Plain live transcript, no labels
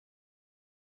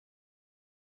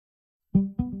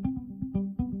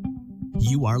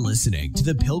You are listening to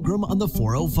The Pilgrim on the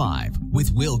 405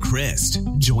 with Will Christ.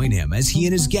 Join him as he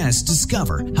and his guests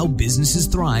discover how businesses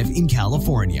thrive in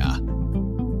California.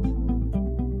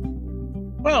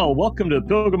 Well, welcome to The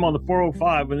Pilgrim on the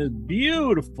 405 on this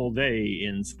beautiful day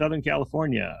in Southern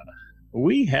California.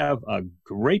 We have a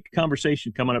great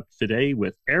conversation coming up today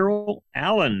with Errol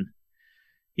Allen.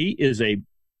 He is a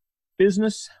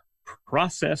business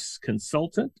process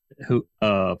consultant who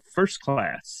first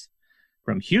class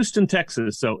from Houston,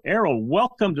 Texas. So, Errol,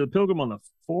 welcome to The Pilgrim on the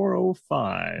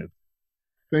 405.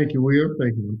 Thank you, Will.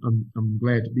 Thank you. I'm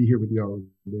glad to be here with y'all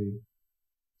today.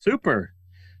 Super.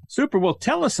 Well,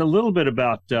 tell us a little bit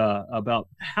about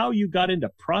how you got into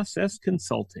process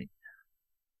consulting.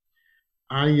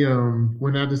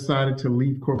 When I decided to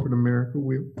leave corporate America,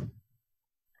 Will,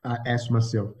 I asked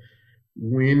myself,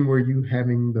 when were you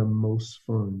having the most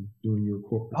fun doing your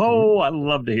corporate career? Oh, I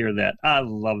love to hear that. I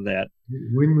love that.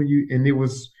 When were you? And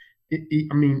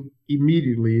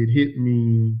immediately it hit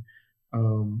me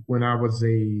when I was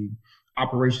a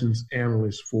operations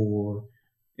analyst for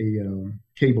a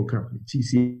cable company.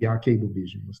 TCI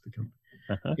Cablevision was the company.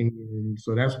 Uh-huh. And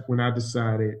so that's when I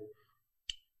decided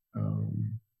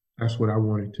that's what I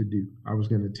wanted to do. I was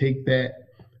going to take that.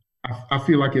 I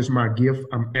feel like it's my gift.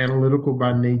 I'm analytical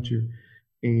by nature,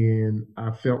 and I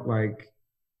felt like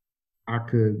I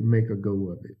could make a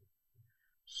go of it.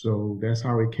 So that's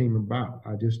how it came about.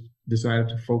 I just decided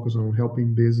to focus on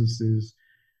helping businesses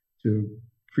to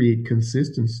create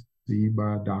consistency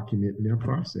by documenting their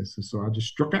processes. So I just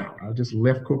struck out. I just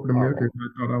left corporate America, and I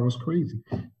thought I was crazy.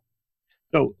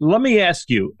 So let me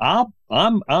ask you, I'm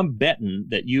betting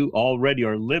that you already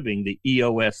are living the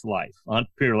EOS life,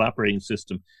 entrepreneurial operating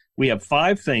system. We have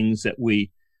 5 things that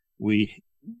we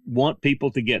want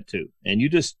people to get to. And you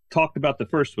just talked about the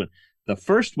first one. The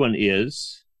first one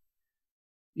is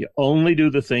you only do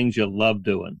the things you love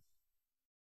doing.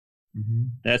 Mm-hmm.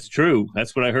 That's true.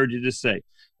 That's what I heard you just say.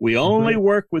 We only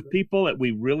work with people that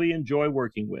we really enjoy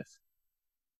working with.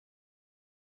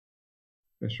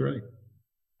 That's right.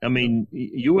 I mean,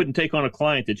 you wouldn't take on a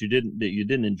client that you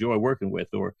didn't enjoy working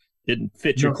with or didn't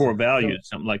fit your core values,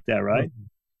 something like that, right?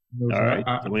 No, all right.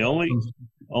 So we only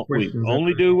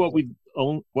do what we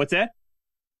own. What's that?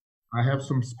 I have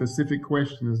some specific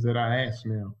questions that I ask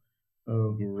now.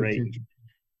 Great.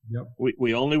 Yep.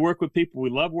 We only work with people we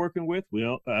love working with. We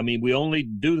only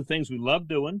do the things we love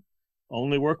doing.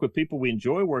 Only work with people we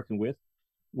enjoy working with.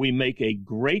 We make a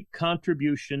great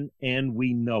contribution, and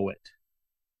we know it.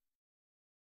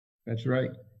 That's right.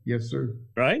 Yes, sir.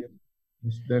 Right?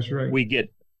 That's right. We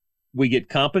get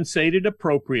compensated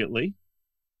appropriately.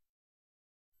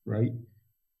 Right.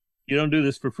 You don't do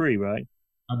this for free, right?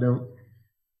 I don't.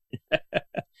 I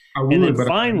would, and then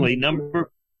finally,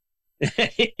 number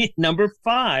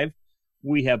 5,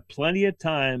 we have plenty of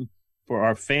time for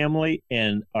our family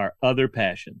and our other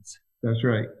passions. That's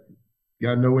right. You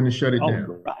got to know when to shut it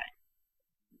down. Right.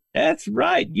 That's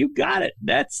right. You got it.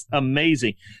 That's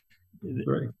amazing. That's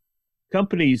right.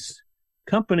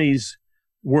 Companies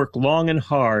work long and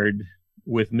hard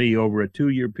with me over a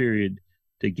 2-year period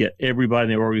to get everybody in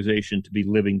the organization to be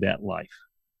living that life.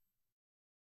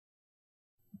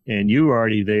 And you're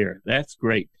already there. That's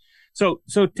great. So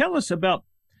tell us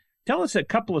a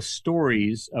couple of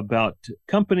stories about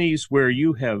companies where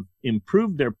you have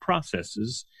improved their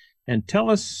processes, and tell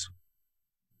us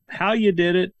how you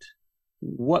did it,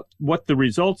 what the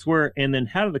results were, and then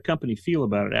how did the company feel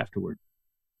about it afterward?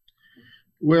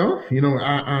 Well,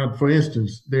 I for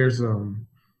instance, there's a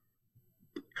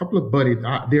couple of buddies.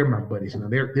 They're my buddies now.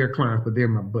 They're clients, but they're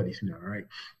my buddies now, right?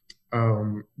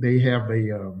 They have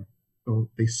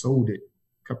they sold it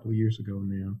a couple of years ago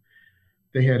now.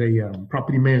 They had a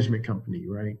property management company,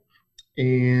 right?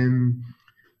 And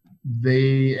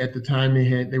they, at the time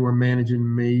they were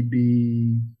managing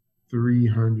maybe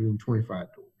 325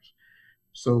 doors.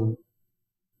 So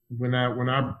when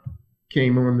I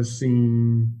came on the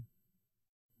scene,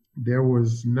 there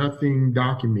was nothing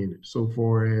documented so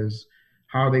far as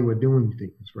how they were doing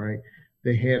things, right?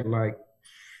 They had like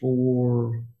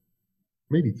 4,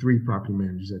 maybe 3 property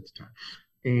managers at the time.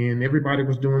 And everybody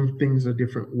was doing things a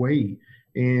different way,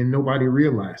 and nobody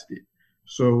realized it.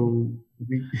 So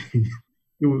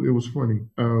it was funny.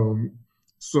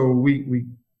 So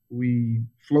we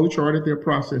flow charted their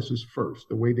processes first,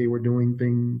 the way they were doing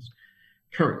things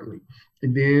currently.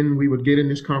 And then we would get in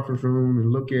this conference room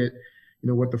and look at,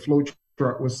 what the flow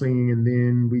chart was saying, and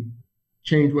then we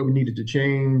change what we needed to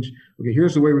change. Okay,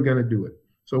 here's the way we're going to do it.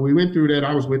 So we went through that.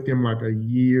 I was with them like a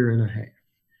year and a half.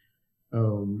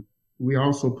 We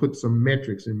also put some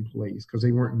metrics in place because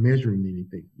they weren't measuring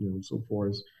anything, so far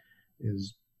as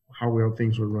how well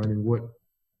things were running, what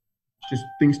just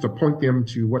things to point them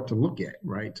to what to look at,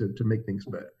 right, to make things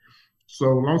better. So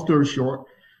long story short,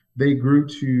 they grew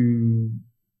to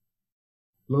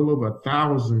a little over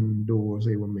 1,000 doors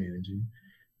they were managing.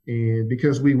 And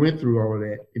because we went through all of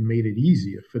that, it made it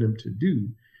easier for them to do.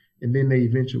 And then they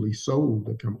eventually sold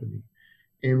the company.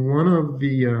 And one of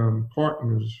the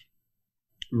partners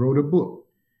wrote a book,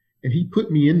 and he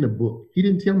put me in the book. He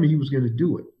didn't tell me he was going to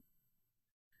do it.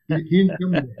 He didn't tell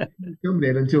me that. He didn't tell me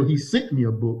that until he sent me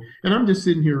a book. And I'm just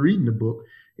sitting here reading the book.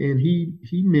 And he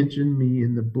mentioned me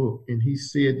in the book. And he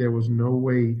said there was no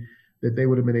way that they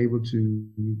would have been able to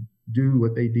do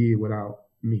what they did without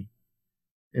me.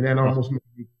 And that almost made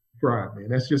me cry, man.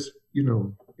 That's just,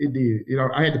 it did.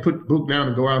 I had to put the book down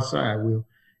and go outside, Will.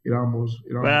 It almost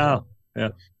wow. Yeah.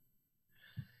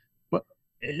 Well,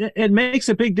 it makes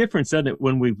a big difference, doesn't it,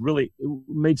 when we've really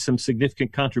made some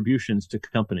significant contributions to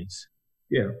companies?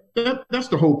 Yeah, that's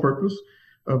the whole purpose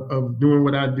of doing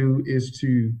what I do is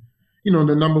to, the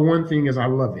number one thing is I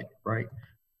love it, right?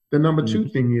 The number two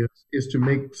thing is to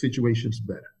make situations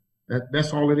better.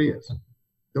 That's all it is.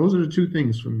 Those are the two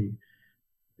things for me.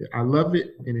 I love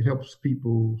it, and it helps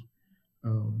people's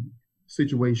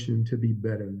situation to be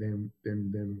better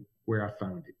than where I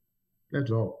found it.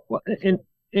 That's all. Well, and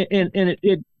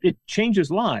it changes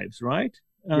lives, right?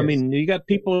 Yes. I mean, you got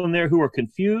people in there who are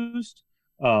confused.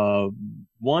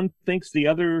 One thinks the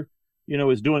other,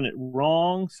 is doing it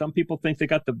wrong. Some people think they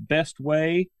got the best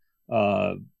way.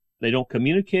 They don't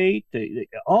communicate.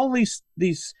 All these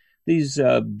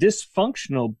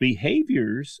dysfunctional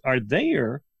behaviors are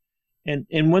there, and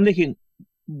when they can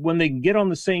get on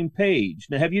the same page.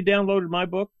 Now, have you downloaded my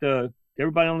book,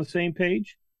 Everybody on the Same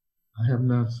Page? I have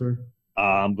not, sir.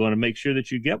 I'm going to make sure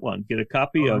that you get one. Get a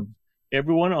copy of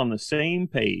Everyone on the Same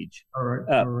Page. All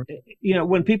right.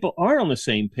 When people are on the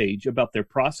same page about their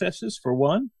processes, for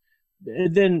one,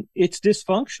 then it's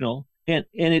dysfunctional, and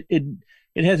it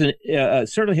has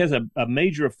certainly has a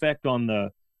major effect on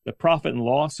the profit and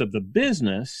loss of the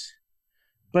business,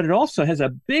 but it also has a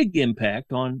big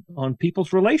impact on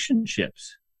people's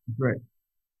relationships. Right.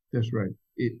 That's right.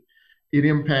 It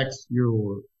impacts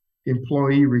your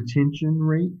employee retention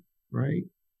rate, right?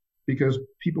 Because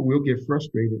people will get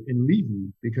frustrated and leave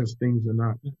you because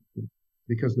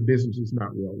because the business is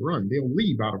not well run. They'll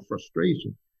leave out of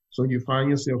frustration. So you find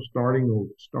yourself starting over.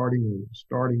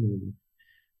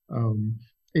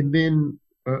 And then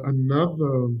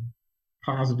another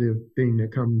positive thing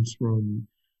that comes from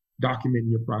documenting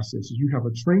your processes, you have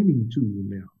a training tool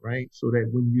now, right? So that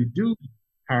when you do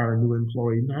hire a new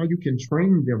employee, now you can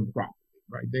train them properly,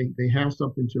 right? They have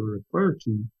something to refer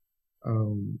to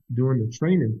during the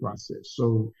training process.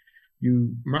 So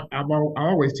I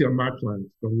always tell my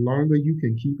clients, the longer you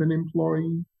can keep an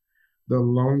employee, the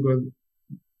longer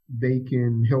they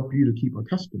can help you to keep a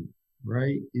customer,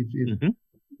 right?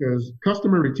 Because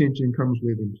customer retention comes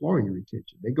with employee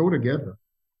retention. They go together.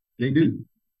 They do.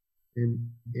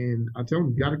 And I tell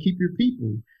them, you got to keep your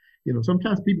people.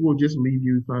 Sometimes people will just leave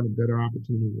you, find a better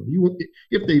opportunity.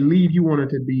 If they leave, you want it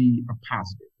to be a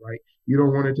positive, right? You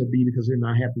don't want it to be because they're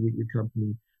not happy with your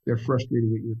company. They're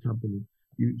frustrated with your company.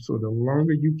 So the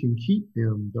longer you can keep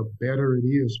them, the better it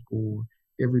is for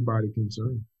everybody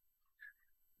concerned.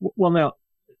 Well, now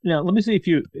let me see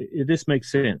if this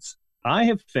makes sense. I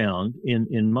have found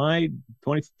in my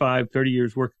 25, 30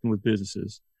 years working with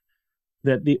businesses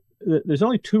that there's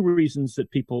only two reasons that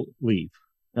people leave.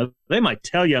 Now, they might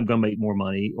tell you I'm going to make more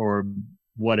money or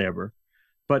whatever,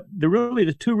 but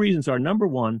the two reasons are, number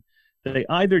one, they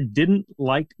either didn't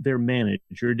like their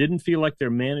manager, didn't feel like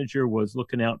their manager was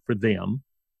looking out for them,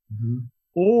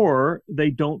 or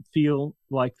they don't feel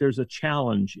like there's a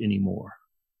challenge anymore.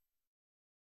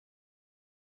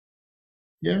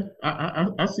 Yeah,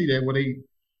 I see that where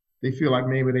they feel like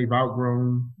maybe they've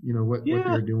outgrown, what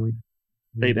they're doing.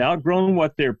 They've outgrown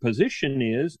what their position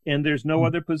is, and there's no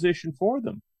other position for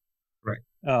them. Right.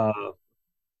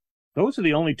 Those are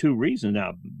the only two reasons.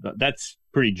 Now, that's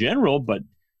pretty general, but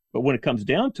when it comes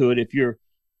down to it,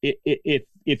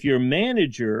 if your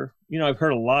manager, I've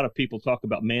heard a lot of people talk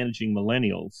about managing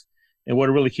millennials, and what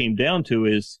it really came down to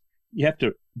is you have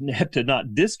to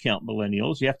not discount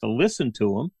millennials. You have to listen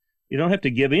to them. You don't have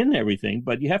to give in everything,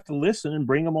 but you have to listen and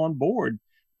bring them on board.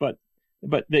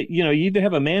 But you either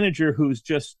have a manager who's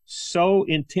just so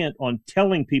intent on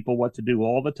telling people what to do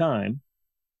all the time,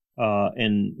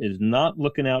 and is not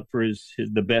looking out for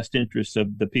the best interests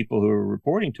of the people who are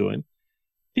reporting to him.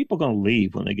 People are going to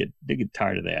leave when they get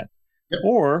tired of that. Yep.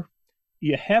 Or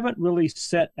you haven't really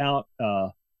set out a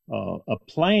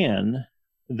plan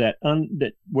that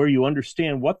where you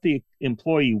understand what the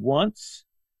employee wants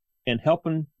and help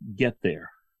them get there.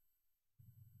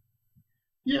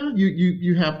 Yeah,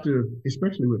 you have to,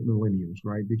 especially with millennials,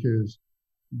 right? Because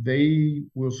they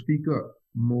will speak up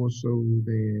more so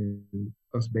than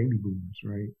us baby boomers,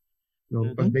 right?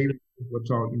 Us Hmm. baby boomers were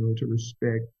taught, to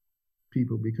respect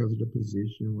people because of the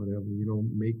position, whatever. You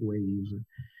don't make waves. And,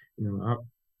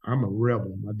 I'm a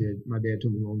rebel. My dad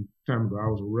told me a long time ago I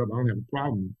was a rebel. I don't have a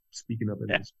problem speaking up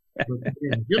in this, but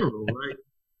in general, right?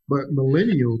 But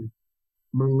millennials,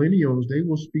 they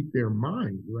will speak their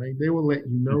mind, right? They will let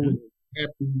you know Hmm. when they're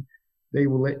happy. They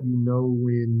will let you know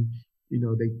when,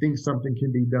 they think something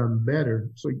can be done better.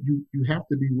 So you have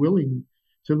to be willing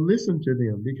to listen to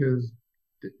them because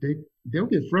they they'll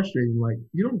get frustrated. Like,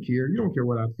 you don't care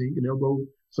what I think, and they'll go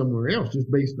somewhere else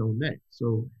just based on that.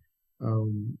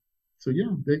 Um, so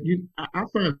yeah, I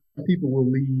find people will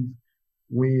leave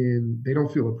when they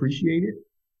don't feel appreciated,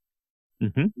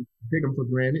 Hmm. take them for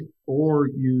granted, or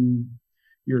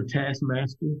you're a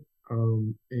taskmaster,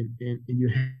 and you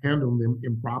handle them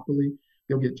improperly,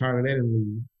 they'll get tired of that and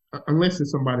leave. Unless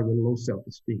it's somebody with low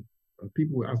self-esteem. I've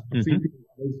seen Hmm. people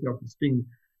with low self-esteem.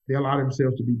 They allow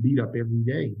themselves to be beat up every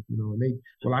day, and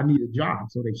well, I need a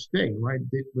job, so they stay, right?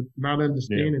 But not Yeah.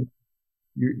 understanding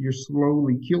you're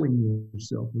slowly killing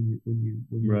yourself when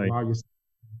you Right. allow yourself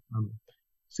kind of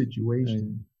situation.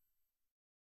 And,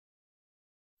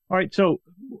 all right. So,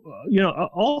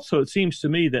 also it seems to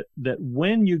me that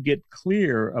when you get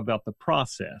clear about the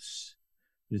process,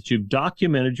 that you've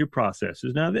documented your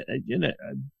processes. Now,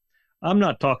 I'm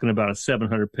not talking about a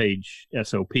 700-page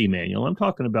SOP manual. I'm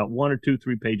talking about one or two,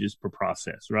 3 pages per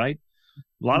process, right? A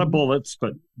lot of Mm-hmm. bullets,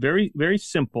 but very, very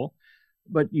simple.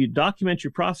 But you document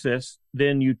your process,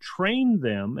 then you train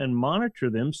them and monitor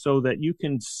them so that you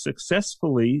can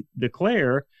successfully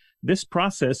declare this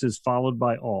process is followed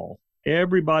by all.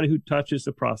 Everybody who touches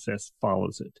the process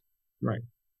follows it. Right,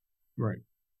 right.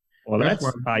 Well, That's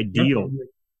why that's that's why ideal.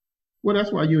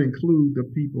 that's why you include the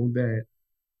people that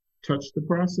touch the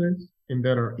process and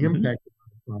that are Hmm. impacted by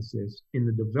the process in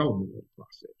the development of the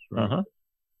process, right? Uh-huh.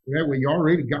 That way you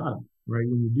already got them, right?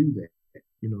 When you do that,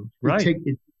 Right.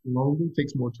 it longer,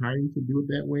 takes more time to do it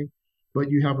that way,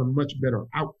 but you have a much better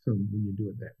outcome when you do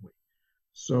it that way.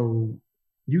 So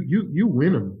you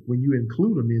win them when you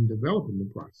include them in developing the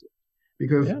process.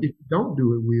 Because Yeah. if you don't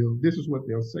do it, Will, this is what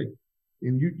they'll say.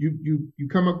 And you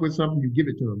come up with something, you give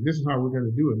it to them. This is how we're going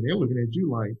to do it. And they're looking at you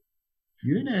like,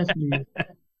 you didn't ask me.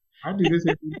 I do this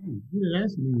every day. You didn't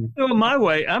ask me. Do it my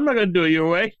way. I'm not going to do it your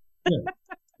way. Yeah,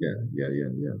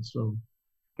 yeah. So,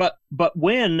 But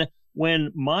when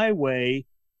my way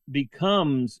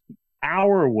becomes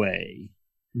our way,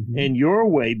 hmm and your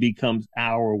way becomes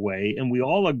our way, and we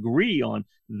all agree on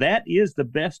that is the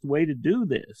best way to do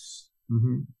this,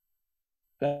 hmm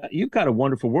you've got a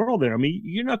wonderful world there. I mean,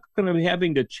 you're not going to be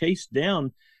having to chase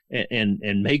down and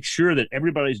make sure that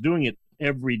everybody's doing it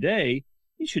every day.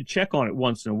 You should check on it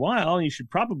once in a while, and you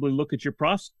should probably look at your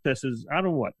processes. I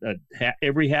don't know what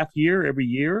every half year, every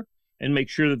year, and make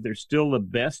sure that they're still the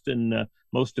best and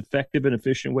most effective and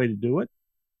efficient way to do it.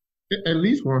 at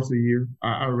least once a year,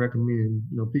 I recommend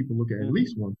people look at Mm-hmm.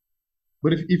 least once.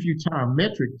 But if you tie a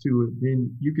metric to it,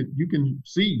 then you can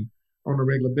see on a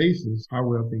regular basis how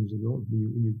well things are going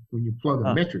when you plug a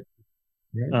Uh metric,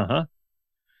 right? huh.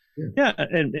 Yeah. Yeah,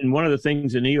 and one of the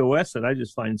things in EOS that I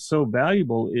just find so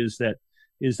valuable is that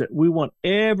we want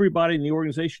everybody in the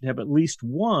organization to have at least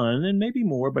one, and maybe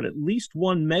more, but at least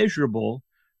one measurable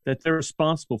that they're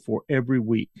responsible for every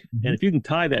week. And hmm if you can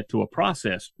tie that to a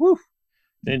process, whew,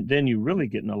 then you're really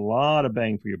getting a lot of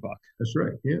bang for your buck. That's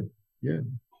right. Yeah, yeah,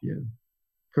 yeah.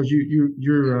 Because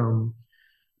you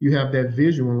have that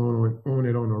visual on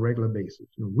it on a regular basis,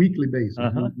 weekly basis.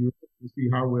 Uh huh. You see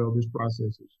how well this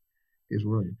process is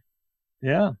running.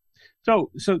 Yeah.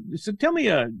 So tell me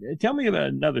about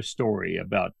another story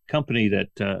about company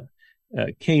that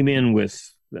came in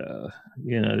with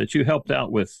that you helped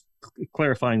out with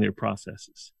clarifying their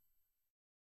processes.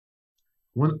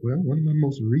 One of my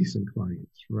most recent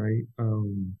clients, right?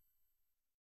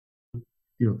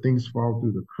 Things fall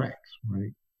through the cracks,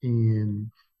 right?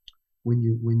 And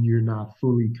when you're not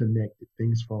fully connected,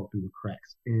 things fall through the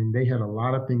cracks. And they had a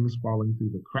lot of things falling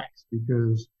through the cracks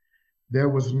because there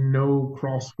was no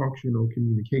cross-functional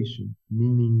communication,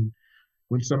 meaning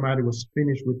when somebody was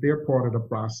finished with their part of the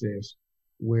process,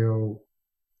 well,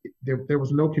 there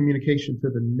was no communication to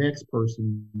the next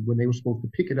person when they were supposed to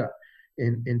pick it up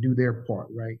and do their part,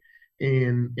 right?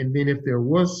 And then if there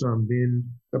was some, then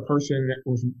the person that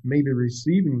was maybe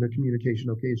receiving the communication,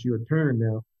 okay, it's your turn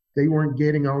now, they weren't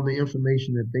getting all the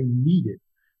information that they needed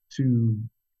to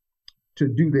to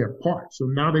do their part. So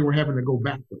now they were having to go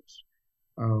backwards,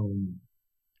 um,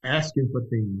 asking for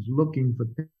things, looking for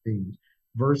things,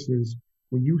 versus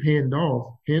when you hand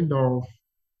off in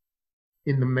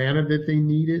the manner that they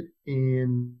need it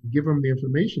and give them the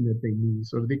information that they need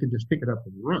so that they can just pick it up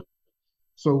and run.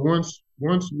 So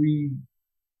once we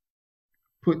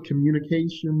put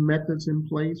communication methods in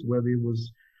place, whether it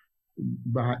was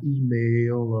by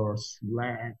email or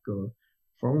Slack or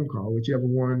phone call, whichever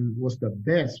one was the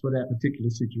best for that particular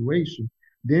situation,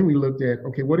 then we looked at,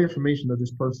 okay, what information does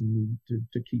this person need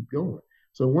to keep going?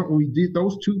 So when we did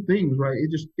those two things, right,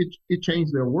 it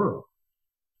changed their world,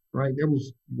 right? There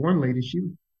was one lady, she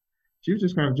was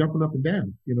just kind of jumping up and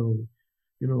down,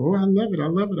 oh, I love it, I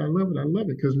love it, I love it, I love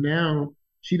it, because now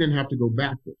she didn't have to go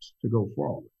backwards to go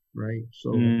forward, right?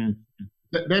 So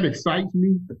that excites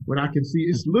me when I can see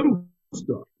it's little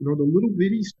stuff, the little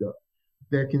bitty stuff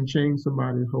that can change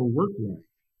somebody's whole work life,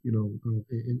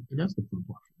 and that's the fun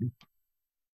part for me.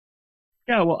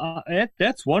 Yeah, well,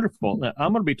 that's wonderful. Now,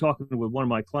 I'm going to be talking with one of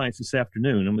my clients this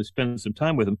afternoon. I'm going to spend some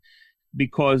time with them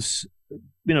because,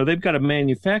 they've got a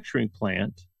manufacturing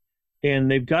plant and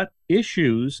they've got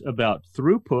issues about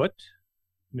throughput,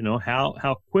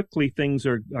 how quickly things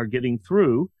are getting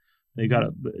through. They got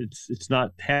it's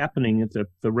not happening at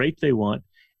the rate they want,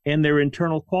 and their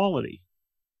internal quality.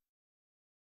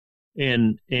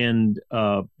 And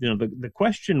the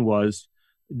question was,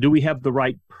 do we have the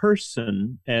right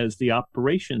person as the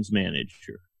operations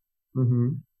manager?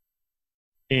 Mm-hmm.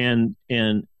 And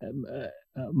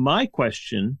my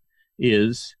question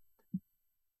is,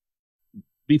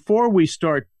 before we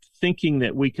start thinking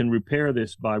that we can repair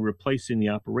this by replacing the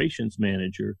operations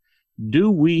manager, do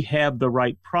we have the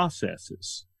right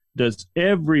processes? Does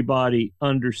everybody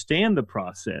understand the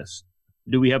process?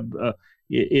 Do we have,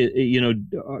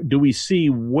 do we see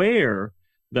where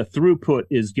the throughput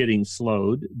is getting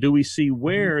slowed? Do we see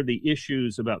where the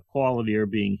issues about quality are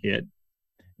being hit?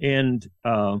 And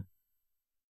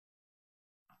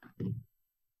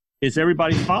is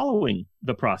everybody following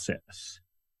the process?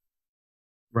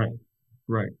 Right.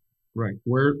 Where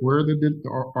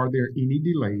are there any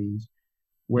delays?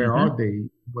 Where are they?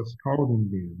 What's causing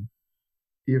them?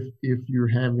 If you're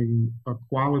having a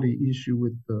quality issue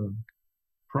with the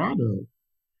product,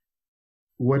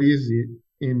 what is it,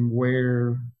 and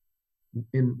where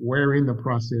in the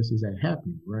process is that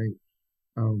happening? Right.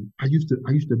 I used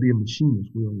to be a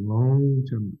machinist. We a long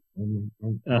time.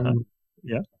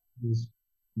 Yeah. I was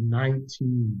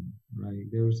 19. Right.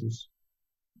 There was this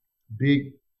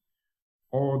big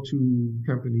all tool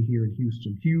company here in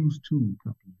Houston, Hughes Tool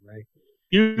Company, right?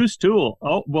 Hughes Tool.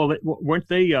 Oh, well, weren't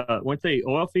they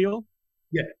oil field?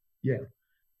 Yeah.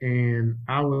 And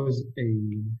I was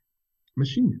a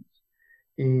machinist,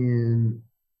 and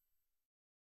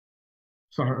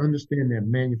so I understand that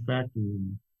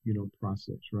manufacturing,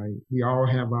 process, right? We all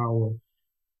have our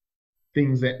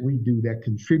things that we do that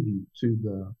contribute to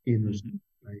the end result,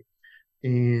 right?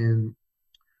 And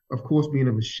of course, being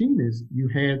a machinist, you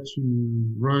had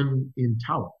to run in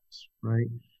tolerance, right?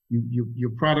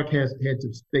 Your product had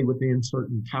to stay within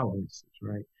certain tolerances,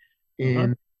 right?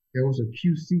 And there was a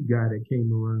QC guy that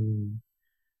came around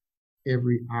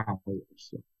every hour or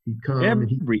so. He'd come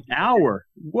every hour.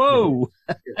 Whoa!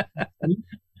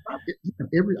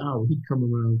 Every hour he'd come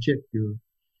around, check your,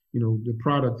 the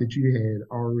product that you had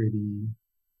already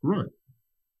run.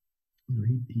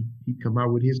 He'd come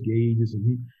out with his gauges,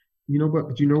 and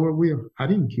but you know what, Will? I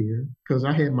didn't care because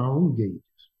I had my own gauges,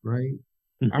 right?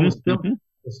 I was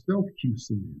self QC,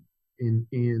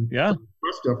 and yeah,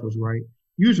 my stuff was right.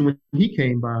 Usually when he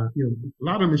came by, a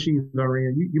lot of machines that I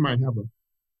ran, you might have a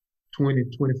 20,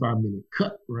 25-minute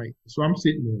cut, right? So I'm just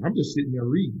sitting there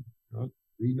reading a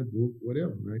book,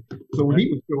 whatever, right? So when he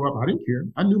would show up, I didn't care.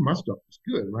 I knew my stuff was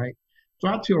good, right? So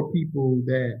I tell people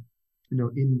that,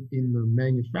 in the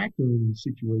manufacturing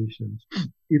situations,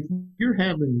 if you're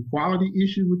having quality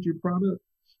issues with your product,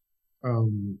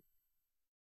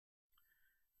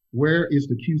 where is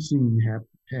the QC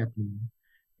happening,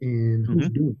 and who's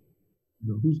doing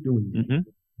it? Who's doing it?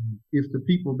 If the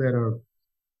people that are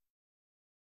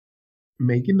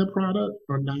making the product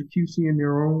are not QCing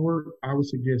their own work, I would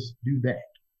suggest do that.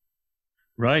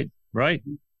 Right.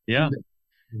 Yeah.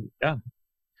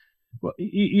 Well,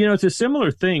 it's a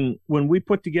similar thing when we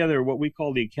put together what we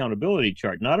call the accountability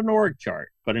chart, not an org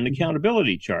chart, but an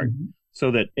accountability chart,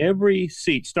 so that every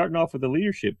seat, starting off with the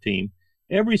leadership team,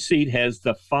 every seat has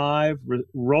the 5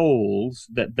 roles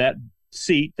that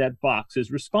seat, that box is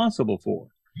responsible for.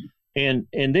 And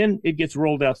then it gets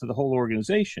rolled out to the whole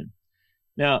organization.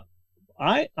 Now,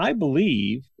 I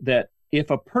believe that if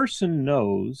a person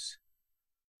knows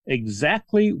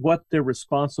exactly what they're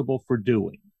responsible for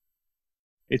doing,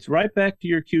 it's right back to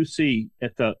your QC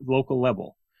at the local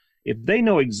level. If they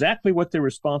know exactly what they're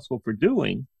responsible for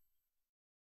doing,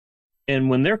 And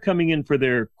when they're coming in for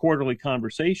their quarterly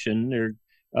conversation, they're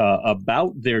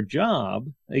about their job,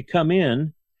 they come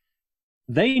in,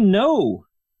 they know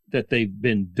that they've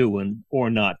been doing or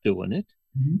not doing it.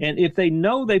 Mm-hmm. And if they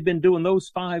know they've been doing those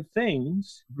 5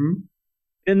 things, mm-hmm.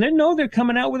 then they know they're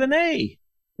coming out with an A,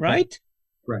 right?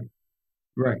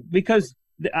 Right. Because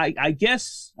I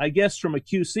guess from a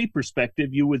QC perspective,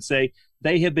 you would say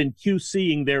they have been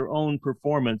QCing their own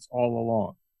performance all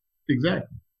along.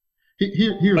 Exactly.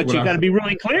 But you got to be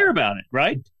really clear about it,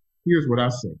 right? Here's what I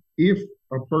say. If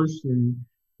a person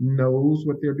knows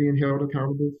what they're being held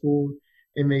accountable for,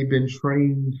 and they've been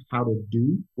trained how to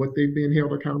do what they've been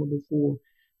held accountable for,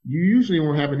 you usually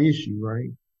won't have an issue,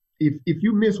 right? If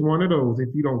you miss one of those, if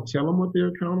you don't tell them what they're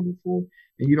accountable for,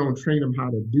 and you don't train them how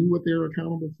to do what they're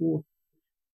accountable for,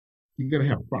 you're going to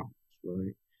have problems,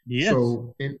 right? Yes.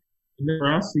 So, and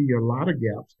where I see a lot of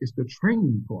gaps is the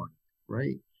training part,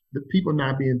 right? The people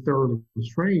not being thoroughly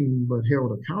trained but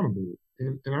held accountable.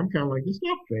 And I'm kind of like, it's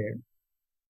not fair.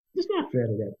 It's not fair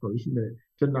to that person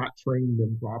to not train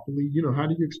them properly. You know, how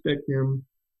do you expect them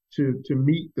to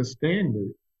meet the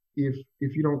standard if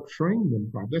you don't train them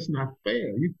properly? That's not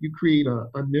fair. You create an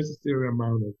unnecessary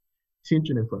amount of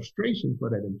tension and frustration for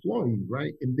that employee,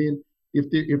 right? And then if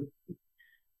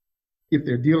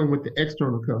they're dealing with the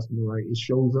external customer, right, it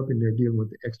shows up in their dealing with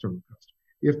the external customer.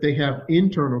 If they have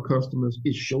internal customers,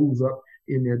 it shows up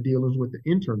in their dealings with the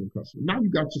internal customer. Now you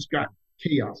just got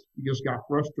chaos. You just got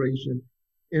frustration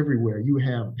everywhere. You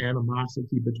have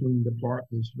animosity between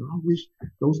departments. You know, I wish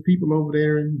those people over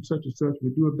there and such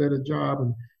would do a better job,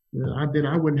 and then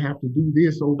I wouldn't have to do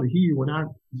this over here. When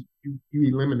you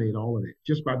eliminate all of that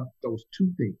just by those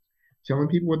 2 things: telling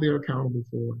people what they're accountable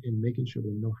for and making sure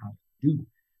they know how to do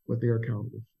what they're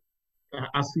accountable for.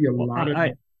 I see a lot of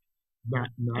not.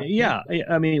 Yeah,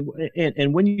 I mean,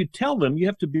 and when you tell them, you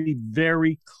have to be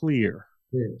very clear.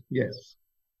 Yeah, yes.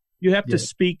 You have to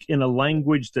speak in a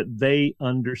language that they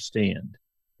understand.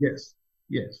 Yes.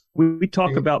 We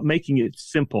talk about making it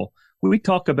simple. We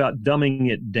talk about dumbing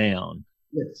it down.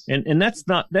 Yes. And that's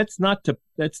not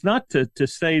to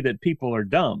say that people are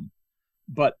dumb,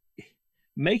 but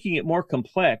making it more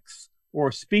complex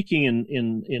or speaking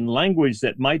in language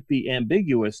that might be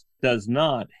ambiguous does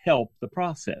not help the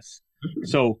process.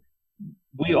 So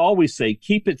we always say,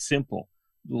 keep it simple.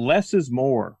 Less is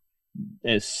more.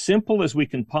 As simple as we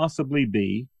can possibly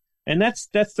be. And that's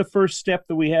the first step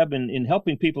that we have in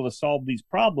helping people to solve these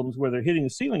problems where they're hitting the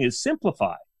ceiling is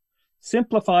simplify.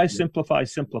 Simplify.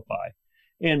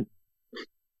 And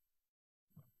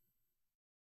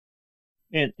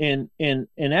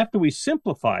after we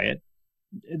simplify it,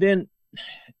 then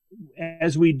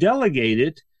as we delegate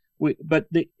it, we're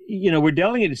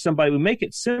delegating to somebody, we make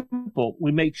it simple,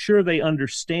 we make sure they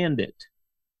understand it.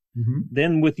 Mm-hmm.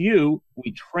 Then with you,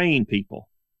 we train people.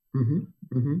 Mm-hmm.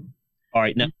 Mm-hmm. All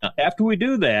right. Now, after we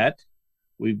do that,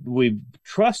 we've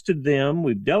trusted them,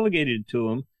 we've delegated to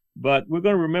them, but we're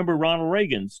going to remember Ronald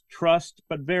Reagan's trust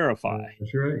but verify.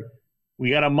 That's right.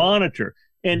 We got to monitor,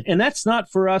 and that's not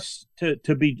for us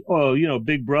to be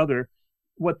big brother.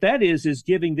 What that is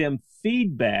giving them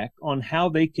feedback on how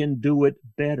they can do it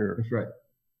better.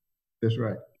 That's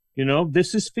right. You know,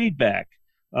 this is feedback.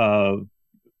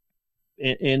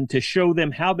 And to show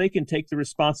them how they can take the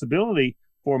responsibility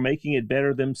for making it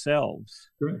better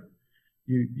themselves. Right.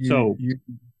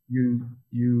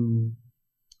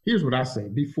 Here's what I say.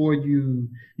 Before you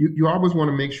always want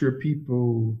to make sure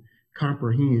people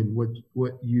comprehend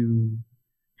what you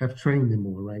have trained them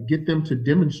on, right? Get them to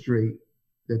demonstrate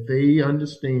that they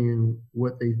understand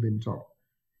what they've been taught.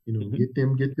 You know,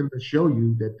 mm-hmm. get them to show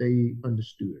you that they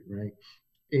understood, right?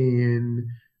 And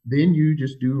then you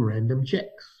just do random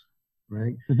checks.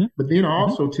 Right. Mm-hmm. But then I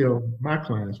also tell my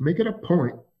clients, make it a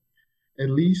point at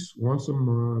least once a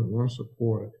month, once a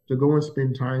quarter, to go and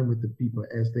spend time with the people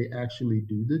as they actually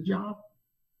do the job.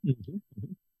 Mm-hmm.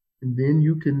 And then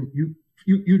you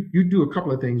do a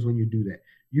couple of things when you do that.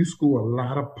 You score a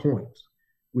lot of points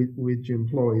with your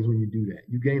employees when you do that.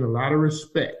 You gain a lot of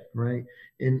respect, right?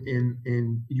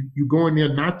 And you go in there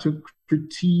not to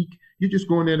critique, you're just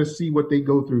going there to see what they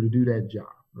go through to do that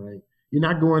job, right? You're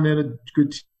not going there to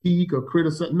critique or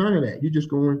criticize, none of that. You're just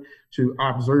going to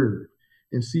observe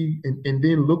and see, and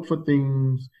then look for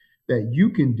things that you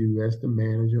can do as the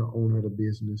manager, owner of the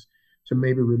business to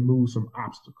maybe remove some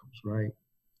obstacles, right?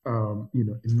 And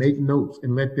make notes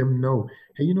and let them know,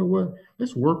 hey, you know what?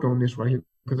 Let's work on this right here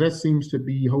because that seems to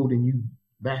be holding you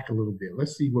back a little bit.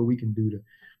 Let's see what we can do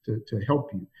to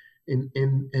help you, and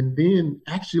then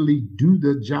actually do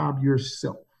the job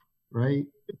yourself, right?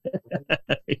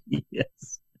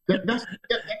 Yes. That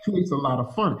creates a lot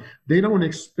of fun. They don't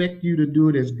expect you to do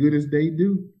it as good as they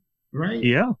do. right?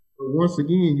 Yeah. But once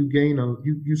again,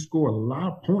 you score a lot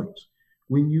of points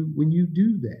when you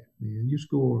do that, man. You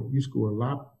score a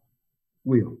lot.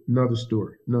 Will, another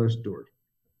story, another story.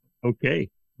 Okay.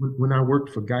 When I worked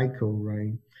for GEICO,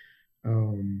 right?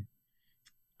 Um,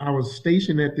 I was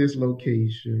stationed at this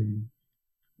location.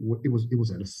 It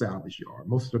was at a salvage yard.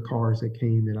 Most of the cars that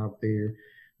came in out there,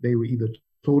 they were either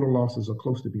total losses or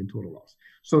close to being total loss.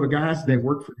 So the guys that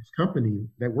work for this company,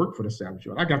 that work for the salvage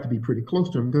yard, I got to be pretty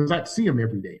close to them because I'd see them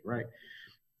every day, right?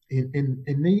 And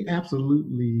they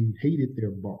absolutely hated their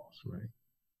boss, right?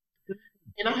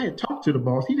 And I had talked to the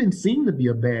boss. He didn't seem to be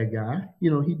a bad guy. He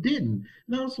didn't.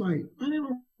 And I was like,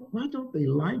 why don't they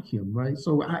like him, right?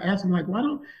 So I asked him, like, why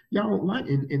don't y'all like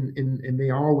him? And they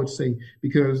all would say,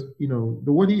 because,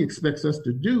 the what he expects us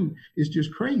to do is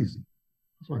just crazy.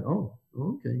 I was like, oh,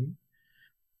 okay.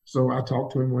 So I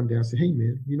talked to him one day. I said, hey,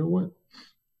 man, you know what?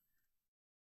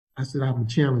 I said, I would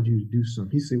challenge you to do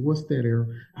something. He said, what's that,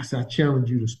 Errol? I said, I challenge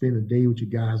you to spend a day with your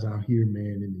guys out here,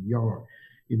 man, in the yard,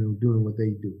 doing what they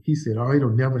do. He said, oh,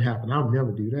 it'll never happen. I'll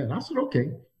never do that. I said,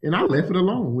 okay. And I left it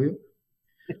alone, Will.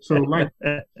 So like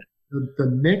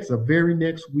the very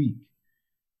next week,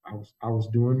 I was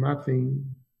doing my thing.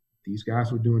 These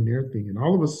guys were doing their thing. And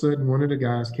all of a sudden, one of the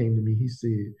guys came to me. He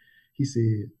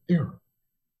said, Errol,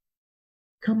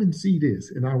 come and see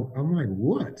this. And I'm like,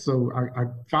 what? So I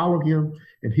followed him,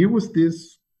 and here was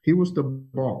the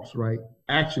boss, right?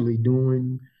 Actually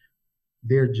doing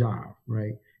their job,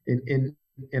 right?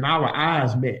 And our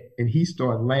eyes met, and he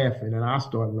started laughing, and I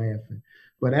started laughing.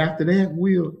 But after that,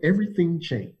 Will, everything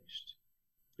changed.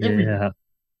 Everything. Yeah.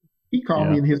 He called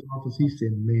me in his office. He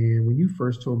said, man, when you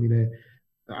first told me that,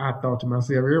 I thought to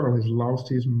myself, Errol has lost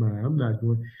his mind. I'm not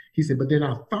going. He said, but then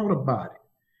I thought about it.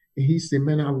 And he said,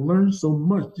 man, I learned so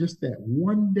much just that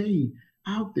one day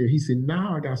out there. He said,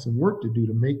 now I got some work to do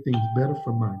to make things better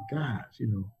for my guys.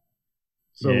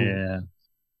 So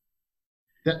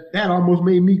that almost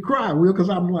made me cry, Will,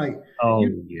 because I'm like,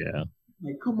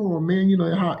 like, come on, man,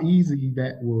 how easy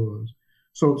that was.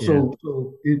 So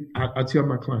I tell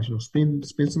my clients,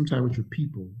 spend some time with your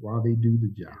people while they do the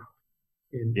job.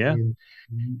 And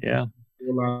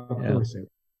a lot of points at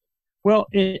it. Well,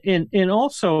 and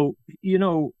also,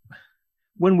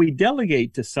 when we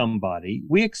delegate to somebody,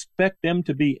 we expect them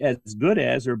to be as good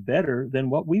as or better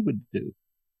than what we would do.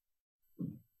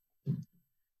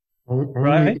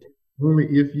 Right? Only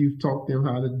if you've taught them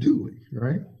how to do it,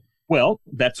 right? Well,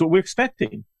 that's what we're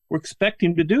expecting. We're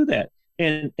expecting to do that.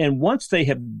 And once they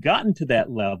have gotten to that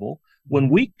level, when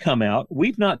we come out,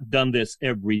 we've not done this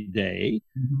every day,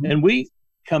 and we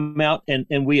come out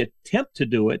and we attempt to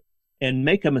do it and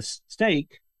make a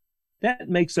mistake, that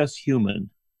makes us human.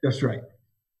 That's right.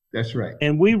 That's right.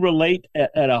 And we relate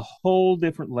at a whole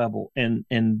different level. And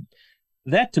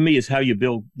that to me is how you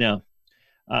build. Now,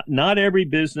 not every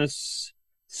business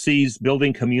sees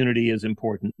building community as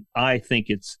important. I think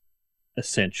it's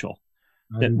essential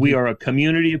that we are a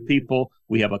community of people.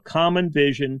 We have a common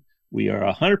vision. We are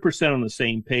 100% on the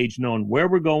same page, knowing where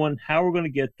we're going, how we're going to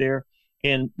get there.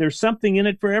 And there's something in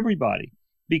it for everybody,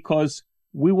 because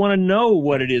we want to know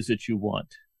what it is that you want.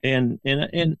 And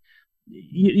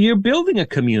you're building a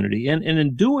community. And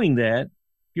in doing that,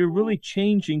 you're really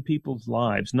changing people's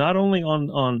lives, not only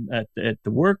at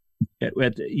the work,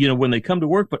 when they come to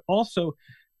work, but also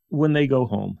when they go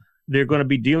home. They're going to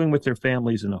be dealing with their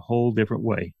families in a whole different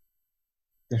way.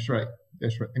 That's right.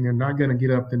 That's right. And they're not going to get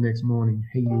up the next morning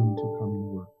hating to come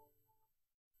to work.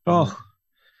 Oh.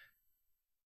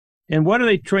 And what are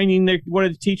they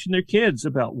teaching their kids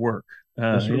about work?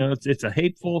 Right. It's a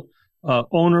hateful,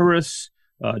 onerous,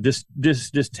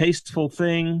 distasteful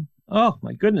thing. Oh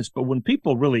my goodness. But when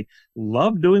people really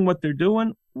love doing what they're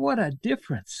doing, what a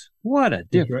difference. What a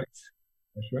difference.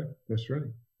 That's right. That's right.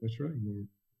 That's right, man.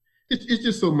 It's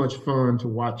just so much fun to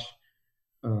watch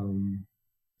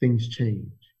things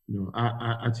change.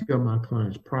 I tell my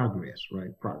clients progress,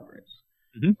 right? Progress.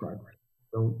 Progress.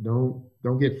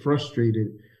 Don't get frustrated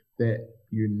that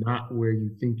you're not where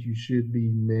you think you should be.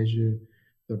 Measure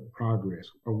the progress.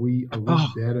 Are we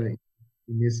better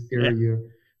in this area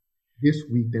this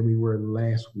week than we were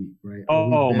last week, right?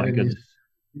 Oh my goodness.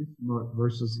 This month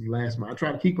versus last month. I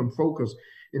try to keep them focused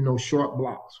in those short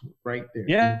blocks right there.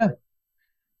 Yeah.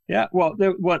 Yeah. Well,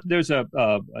 there's a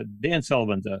Dan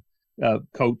Sullivan's a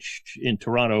coach in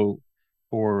Toronto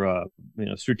for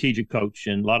strategic coach,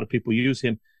 and a lot of people use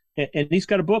him. And he's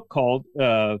got a book called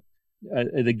The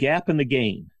Gap in the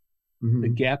Gain. The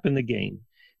Gap in the Gain.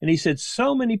 And he said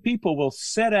so many people will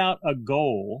set out a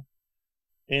goal,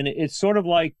 and it's sort of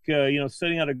like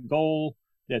setting out a goal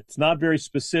that's not very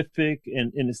specific,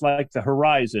 and it's like the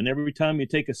horizon. Every time you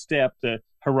take a step, the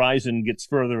horizon gets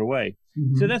further away.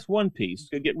 So that's one piece.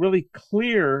 To get really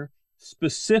clear,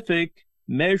 specific,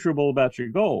 measurable about your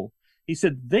goal. He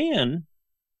said, then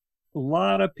a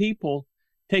lot of people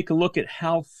take a look at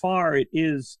how far it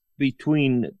is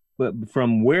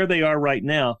from where they are right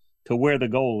now to where the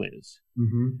goal is.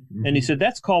 And he said,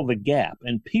 that's called the gap.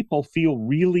 And people feel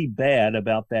really bad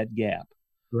about that gap.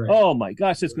 Right. Oh my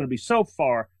gosh, it's going to be so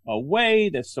far away.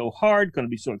 That's so hard, going to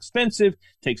be so expensive,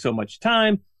 take so much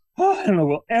time. Oh, I don't know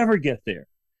we'll ever get there.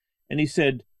 And he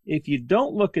said, if you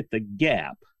don't look at the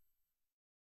gap,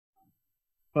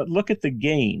 but look at the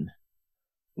gain,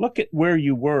 look at where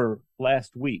you were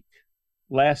last week,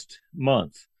 last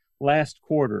month, last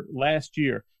quarter, last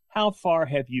year. How far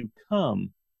have you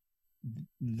come?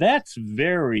 That's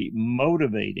very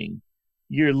motivating.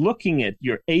 You're looking at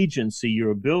your agency,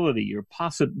 your ability, your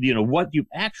what you've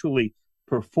actually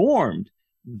performed.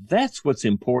 That's what's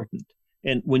important.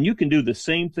 And when you can do the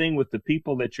same thing with the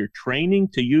people that you're training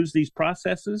to use these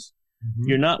processes,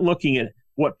 you're not looking at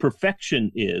what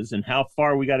perfection is and how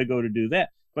far we got to go to do that,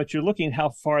 but you're looking at how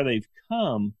far they've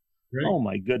come. Right. Oh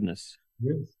my goodness.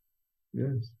 Yes.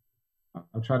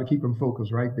 I'll try to keep them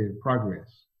focused right there.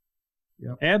 Progress.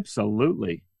 Yep.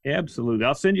 Absolutely.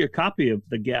 I'll send you a copy of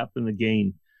the gap and the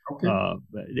gain. Okay.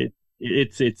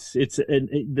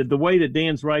 The way that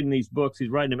Dan's writing these books, he's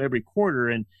writing them every quarter,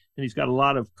 and he's got a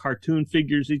lot of cartoon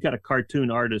figures. He's got a cartoon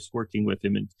artist working with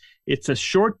him, and it's a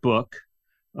short book,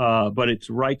 but it's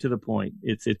right to the point.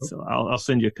 Okay. I'll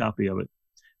send you a copy of it.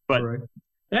 But right.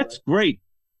 That's great.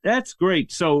 That's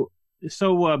great. So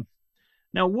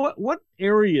now what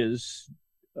areas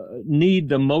need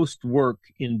the most work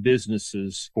in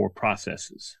businesses for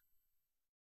processes?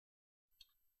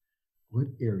 What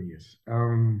areas?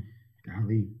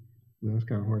 Golly, well, that's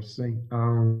kind of hard to say.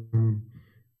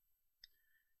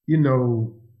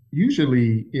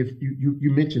 Usually, if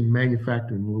you mentioned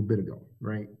manufacturing a little bit ago,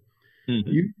 right?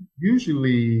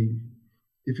 Usually,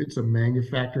 if it's a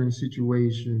manufacturing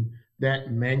situation,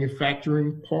 that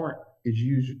manufacturing part is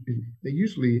they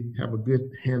usually have a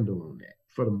good handle on that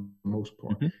for the most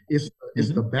part. It's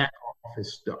the back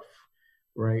office stuff,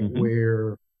 right?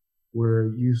 Where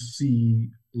you see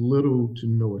little to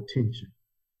no attention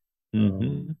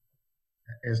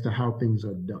as to how things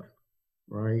are done,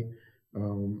 right?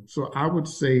 So I would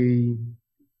say,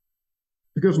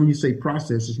 because when you say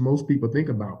processes, most people think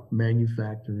about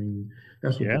manufacturing.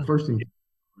 That's what the first thing.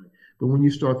 Right? But when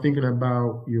you start thinking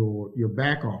about your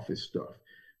back office stuff,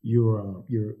 your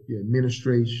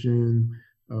administration,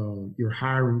 your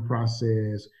hiring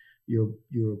process, your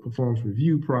performance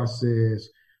review process,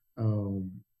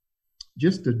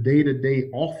 just the day-to-day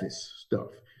office stuff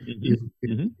is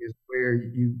where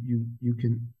you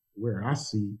can, where I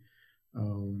see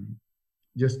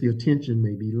just the attention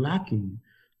may be lacking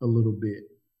a little bit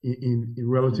in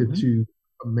relative to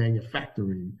a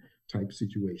manufacturing type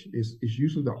situation. It's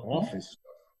usually the office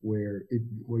stuff where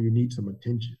you need some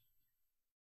attention.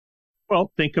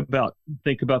 Well, think about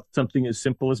something as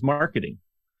simple as marketing.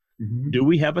 Do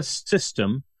we have a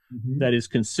system that is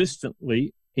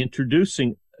consistently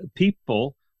introducing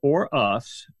people or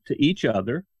us to each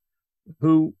other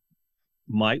who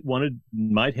might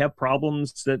have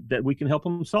problems that we can help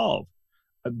them solve?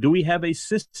 Do we have a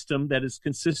system that is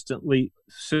consistently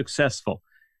successful?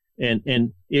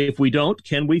 And if we don't,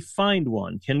 can we find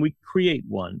one? Can we create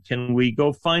one? Can we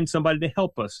go find somebody to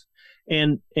help us?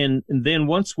 And then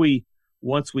once we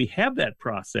have that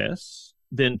process,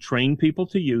 then train people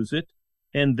to use it,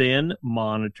 and then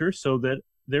monitor so that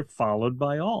they're followed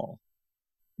by all.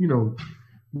 With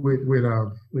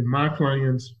my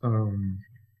clients,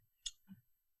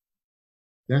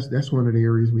 that's one of the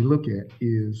areas we look at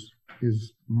is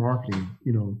marketing.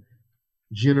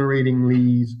 Generating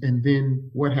leads, and then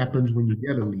what happens when you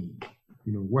get a lead?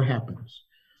 What happens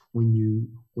when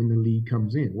the lead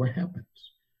comes in? What happens?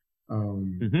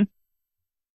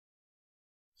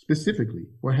 Specifically,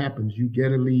 what happens? You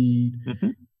get a lead.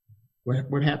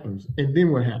 What happens? And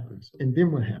then what happens? And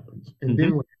then what happens? And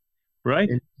then what happens? Right.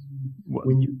 And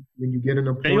when you get an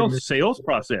appointment, sales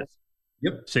process.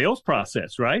 Yep. Sales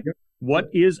process, right? Yep. What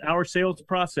is our sales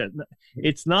process?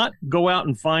 It's not go out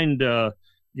and find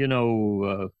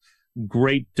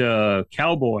great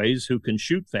cowboys who can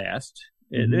shoot fast.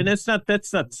 And that's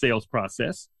not sales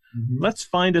process. Let's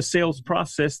find a sales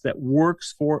process that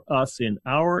works for us in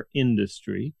our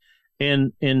industry,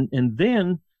 and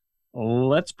then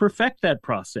let's perfect that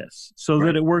process so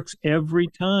that it works every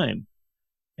time.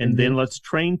 And then let's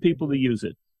train people to use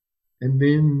it. And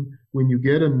then when you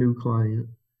get a new client,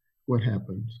 what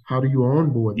happens? How do you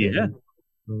onboard them?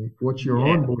 Right? What's your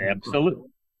onboarding? Absolutely.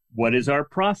 What is our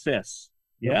process?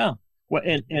 Yeah.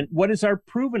 And what is our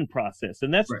proven process?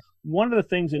 And that's Right. one of the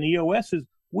things in EOS is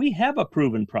we have a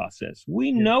proven process.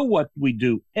 We know what we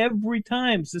do every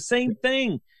time. It's the same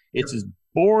thing. It's as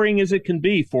boring as it can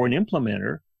be for an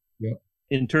implementer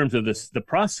in terms of the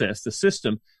process, the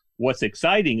system. What's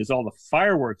exciting is all the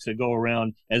fireworks that go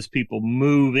around as people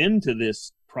move into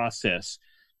this process.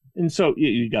 And so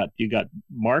you got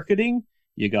marketing,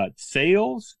 you got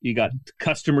sales, you got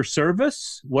customer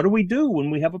service. What do we do when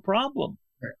we have a problem?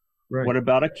 Right. What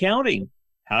about accounting?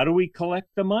 How do we collect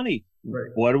the money?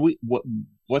 Right.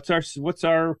 What's our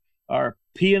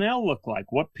P&L look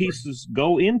like? What pieces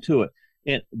go into it?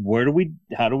 And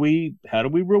how do we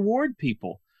reward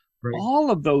people? Right.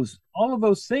 All of those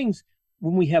things,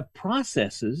 when we have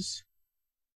processes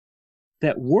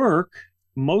that work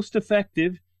most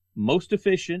effective, most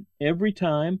efficient every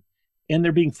time, and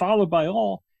they're being followed by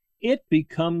all, it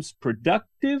becomes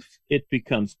productive, it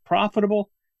becomes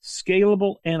profitable,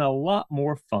 scalable, and a lot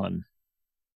more fun.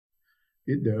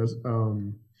 It does.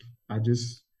 I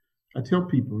tell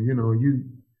people,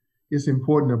 it's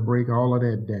important to break all of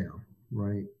that down,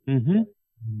 right? Mm-hmm.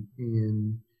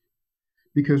 And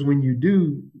because when you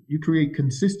do, you create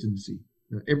consistency.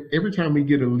 Every time we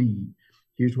get a lead,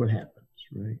 here's what happens,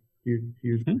 right?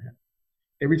 Here's what happens.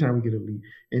 Every time we get a lead.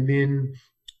 And then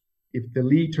if the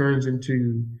lead turns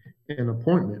into an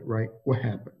appointment, right, what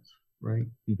happens, right?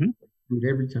 Mm-hmm. Do it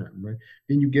every time, right?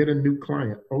 Then you get a new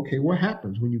client. Okay, what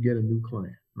happens when you get a new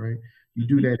client, right? You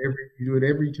do that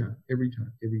every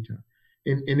time.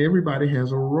 And everybody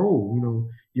has a role.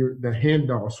 You're the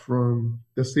handoffs from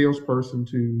the salesperson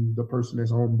to the person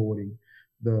that's onboarding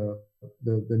the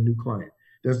new client.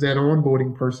 Does that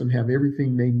onboarding person have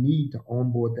everything they need to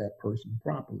onboard that person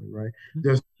properly, right?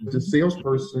 Does the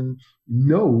salesperson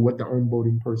know what the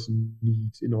onboarding person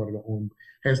needs in order to onboard?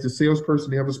 Has the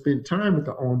salesperson ever spent time with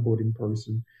the onboarding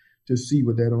person to see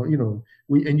what that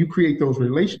and you create those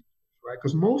relationships, right?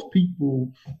 Because most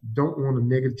people don't want to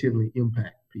negatively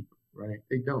impact people, right?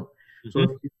 They don't. So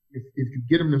if you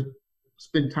get them to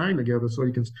spend time together, so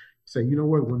you can say, you know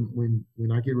what, when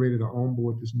I get ready to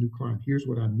onboard this new client, here's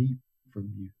what I need from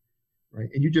you, right?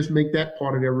 And you just make that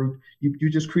part of their route. You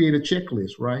just create a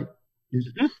checklist, right?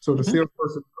 So the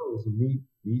salesperson knows, I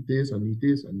need this, I need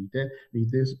this, I need that, I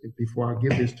need this before I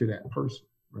give this to that person,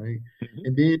 right?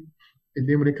 And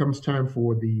then when it comes time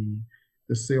for the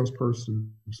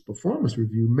salesperson's performance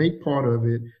review, make part of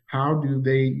it, how do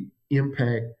they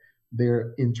impact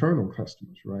their internal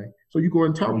customers, right? So you go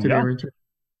and talk to their internal,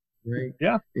 right?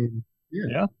 Yeah. And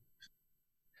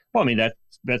Well, I mean,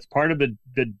 that's part of the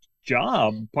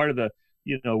job, part of the,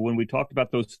 when we talked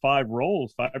about those 5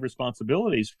 roles, 5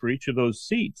 responsibilities for each of those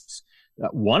seats,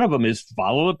 one of them is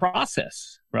follow the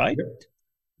process, right?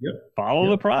 Yep. Follow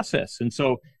the process. And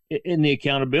so in the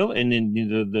accountability and in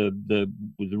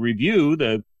the review,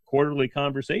 the quarterly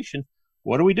conversation,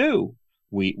 what do?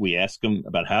 We ask them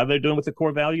about how they're doing with the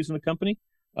core values in the company,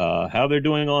 how they're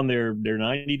doing on their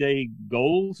 90-day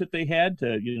goals that they had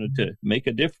to make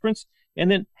a difference. And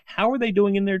then how are they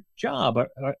doing in their job?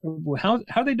 How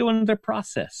are they doing in their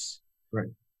process? Right.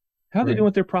 How are they doing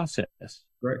with their process?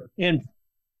 Right. And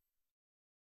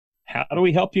how do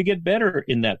we help you get better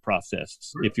in that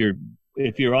process? Right.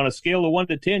 If you're on a scale of 1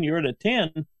 to 10, you're at a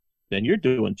 10, then you're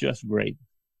doing just great.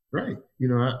 Right.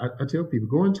 I tell people,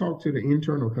 go and talk to the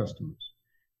internal customers,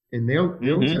 and they'll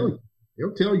tell you.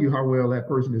 They'll tell you how well that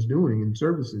person is doing in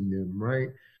servicing them, right?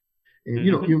 And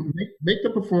you make the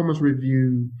performance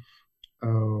review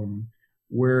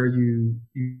where you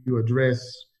address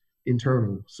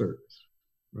internal service,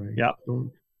 right? Yeah.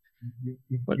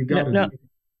 You got to.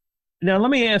 Now,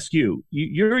 let me ask you.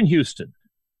 You're in Houston.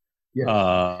 Yes.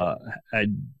 Are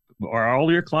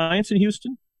all your clients in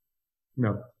Houston?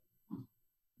 No.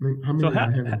 How many?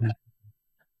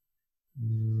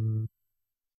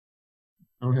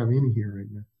 I don't have any here right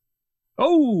now.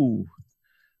 Oh,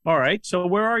 all right. So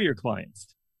where are your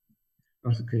clients?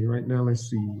 Okay, right now, let's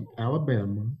see.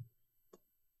 Alabama,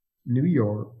 New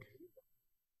York,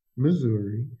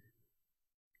 Missouri.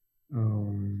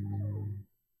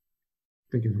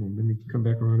 Thinking home. Let me come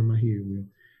back around in my head, Will.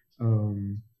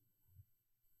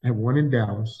 I have one in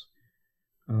Dallas.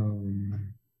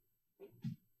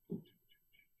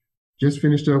 Just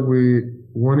finished up with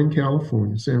one in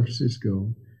California, San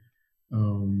Francisco.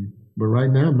 But right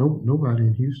now, nobody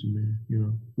in Houston,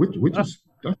 man. Which is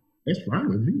that's fine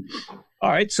with me. All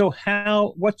right. So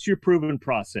what's your proven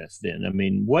process then? I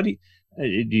mean, what do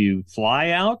you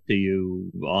fly out? Do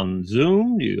you on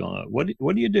Zoom? What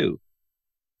do you do?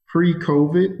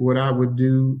 Pre-COVID, what I would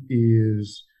do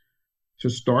is to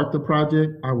start the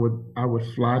project, I would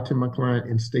fly to my client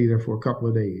and stay there for a couple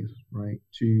of days, right?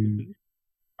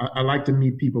 I like to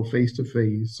meet people face to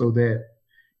face so that,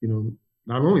 you know,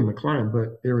 not only my client,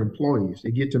 but their employees. They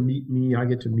get to meet me, I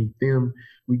get to meet them.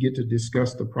 We get to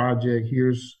discuss the project.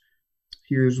 Here's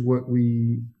what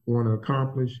we want to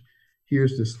accomplish.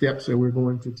 Here's the steps that we're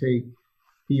going to take.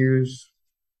 Here's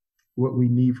what we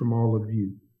need from all of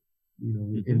you. You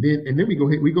know, and then we go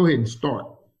ahead and start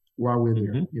while we're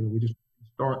there. You know, we just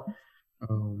start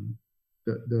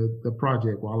the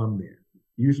project while I'm there.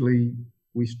 Usually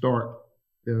we start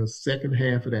the second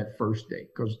half of that first day,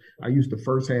 because I use the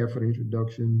first half for the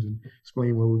introductions and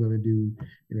explain what we're going to do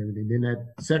and everything. Then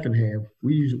that second half,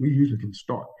 we usually can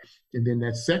start. And then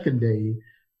that second day,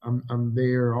 I'm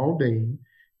there all day,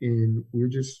 and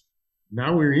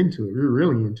now we're into it. We're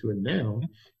really into it now.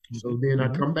 So then I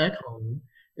come back home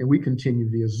and we continue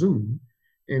via Zoom.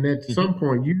 And at some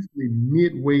point, usually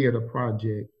midway of the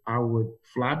project, I would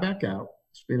fly back out,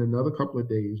 spend another couple of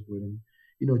days with them.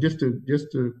 You know,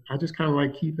 I just kind of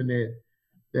like keeping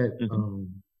that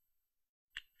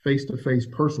face to face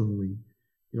personally.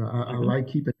 You know, I like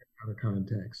keeping that kind of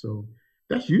contact. So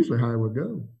that's usually how it would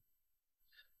go.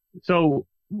 So,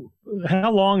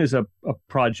 how long is a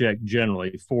project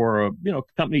generally for a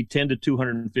company 10 to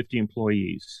 250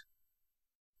 employees?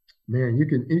 Man,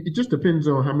 it just depends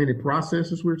on how many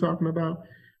processes we're talking about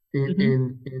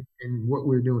and what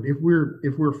we're doing.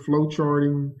 If we're flow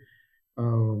charting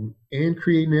and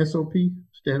creating SOP,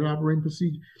 standard operating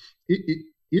procedure,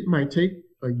 it might take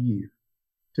a year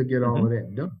to get all of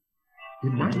that done.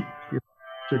 It might,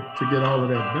 to get all of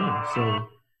that done. So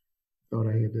thought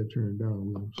I had that turned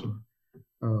down. So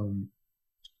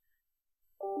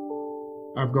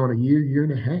I've gone a year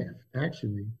and a half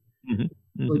actually.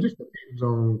 So it just depends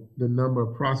on the number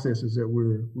of processes that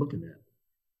we're looking at.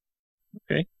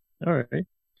 Okay. All right.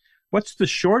 What's the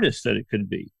shortest that it could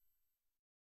be?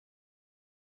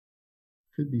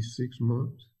 Could be 6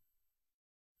 months.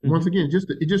 Once again,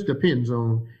 it just depends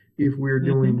on if we're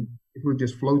doing, if we're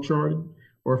just flow charting,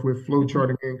 or if we're flow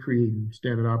charting and creating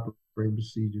standard operating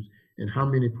procedures, and how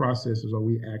many processes are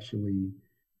we actually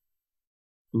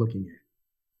looking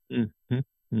at.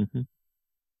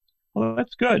 Well,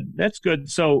 that's good. That's good.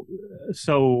 So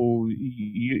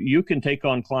you can take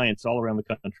on clients all around the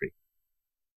country.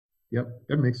 Yep,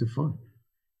 that makes it fun.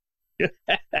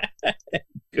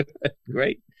 Good.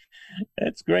 Great.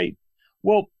 That's great.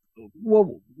 Well,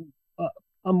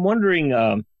 I'm wondering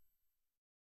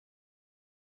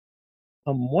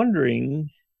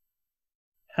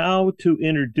how to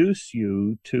introduce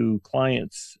you to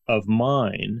clients of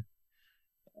mine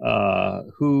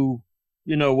who,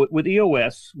 with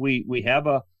EOS, we have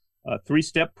a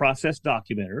 3-step process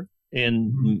documenter,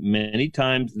 and many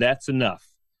times that's enough.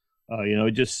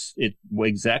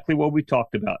 Exactly what we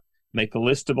talked about. Make a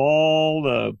list of all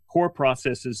the core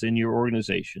processes in your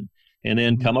organization, and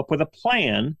then come up with a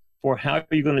plan for how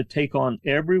you're going to take on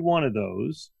every one of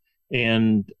those.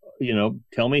 And,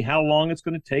 tell me how long it's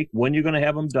going to take, when you're going to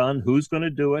have them done, who's going to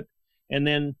do it, and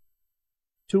then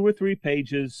 2 or 3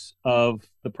 pages of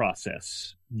the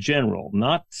process, general,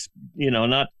 not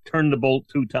turn the bolt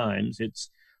 2 times.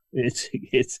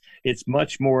 It's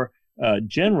much more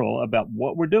general about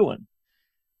what we're doing.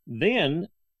 Then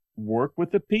work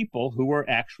with the people who are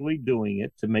actually doing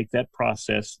it to make that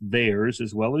process theirs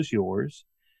as well as yours.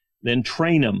 Then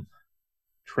train them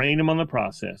on the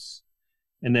process,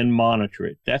 and then monitor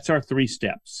it. That's our 3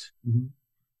 steps. And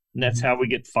that's how we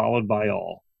get followed by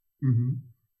all. And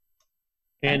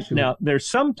Absolutely. Now there's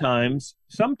sometimes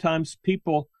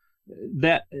people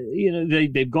that,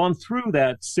 they've gone through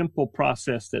that simple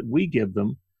process that we give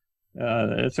them.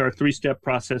 That's our 3-step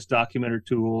process documenter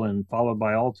tool and followed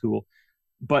by all tool,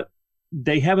 but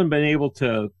they haven't been able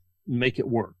to make it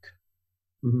work.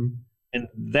 And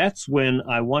that's when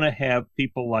I want to have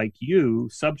people like you,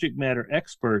 subject matter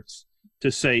experts,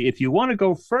 to say, if you want to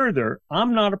go further,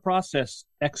 I'm not a process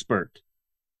expert,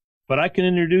 but I can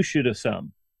introduce you to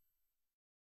some.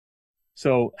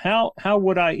 So how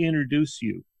would I introduce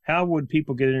you? How would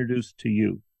people get introduced to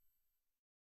you?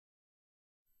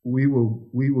 We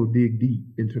will dig deep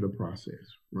into the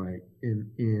process, right?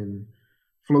 In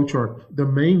flowchart, the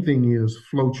main thing is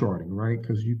flowcharting, right?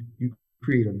 Because you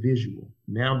create a visual.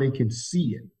 Now they can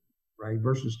see it, right?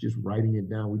 Versus just writing it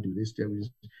down. We do this, that,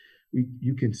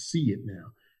 you can see it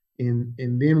now, and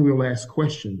then we'll ask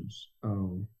questions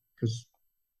because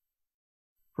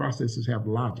processes have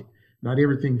logic. Not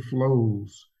everything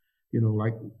flows,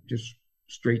 like just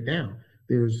straight down.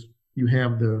 You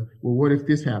have what if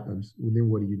this happens? Well, then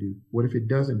what do you do? What if it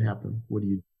doesn't happen? What do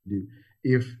you do?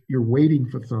 If you're waiting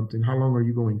for something, how long are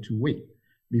you going to wait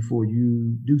before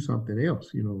you do something else?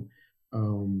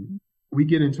 we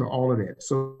get into all of that.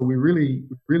 So we really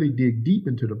dig deep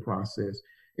into the process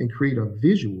and create a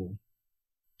visual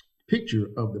picture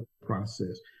of the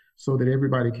process so that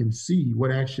everybody can see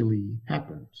what actually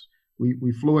happens.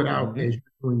 We flow it out as you're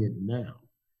doing it now.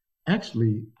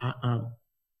 Actually, I'm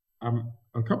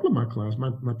a couple of my clients,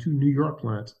 my 2 New York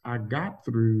clients, I got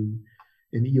through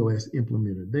an EOS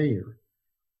implementer there.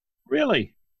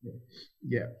 Really?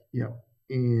 Yeah.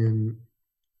 And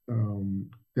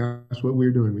that's what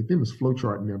we're doing with them, is flow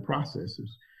charting their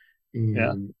processes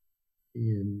and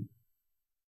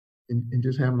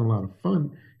just having a lot of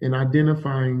fun and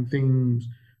identifying things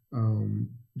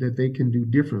that they can do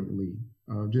differently.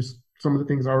 Just some of the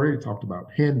things I already talked about,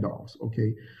 handoffs.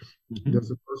 Okay, does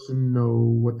the person know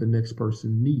what the next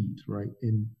person needs, right?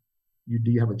 And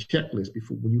do you have a checklist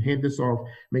before when you hand this off?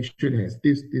 Make sure it has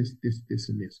this,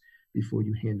 and this before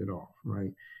you hand it off,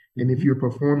 right? And if you're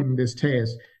performing this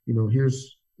task,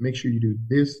 make sure you do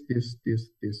this,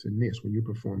 and this when you're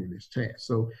performing this task.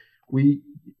 So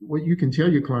what you can tell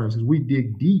your clients is we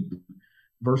dig deep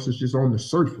versus just on the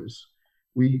surface.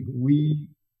 We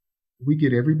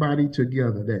get everybody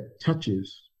together that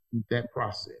touches that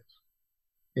process.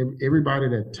 Everybody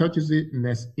that touches it and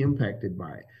that's impacted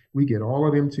by it. We get all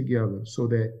of them together so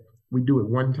that we do it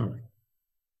one time.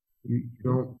 You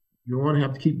don't want to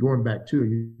have to keep going back to it.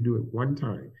 You do it one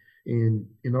time. And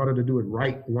in order to do it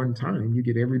right one time, you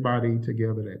get everybody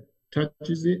together that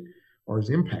touches it or is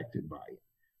impacted by it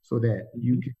so that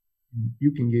you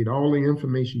can get all the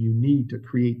information you need to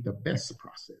create the best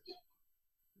process.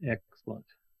 Excellent.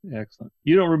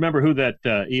 You don't remember who that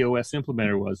EOS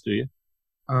implementer was, do you?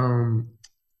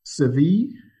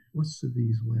 Savi, what's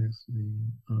Savi's last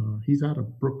name? He's out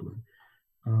of Brooklyn.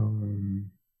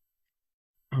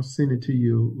 I'll send it to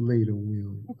you later,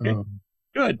 Will. Okay.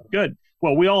 Good.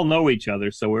 Well, we all know each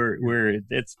other, so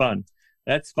it's fun.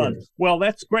 That's fun. Yes. Well,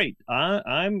 that's great.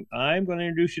 I'm going to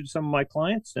introduce you to some of my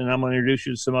clients, and I'm going to introduce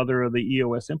you to some other of the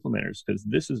EOS implementers because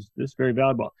this is very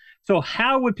valuable. So,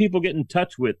 how would people get in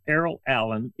touch with Errol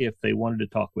Allen if they wanted to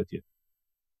talk with you?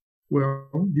 Well,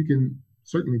 you can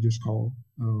certainly just call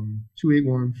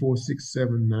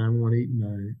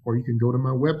 281-467-9189, or you can go to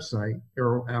my website,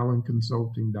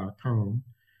 ErrolAllenConsulting.com,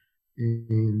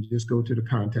 and just go to the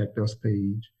Contact Us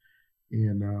page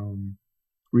and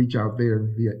reach out there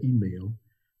via email.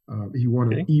 If you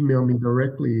want to email me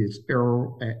directly, it's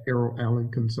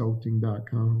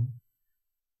Errol@ErrolAllenConsulting.com.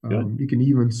 You can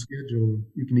even schedule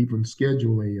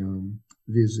a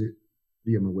visit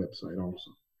via my website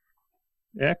also.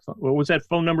 Excellent. What was that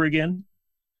phone number again?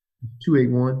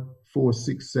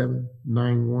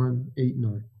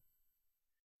 281-467-9189.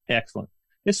 Excellent.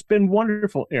 It's been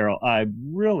wonderful, Errol. I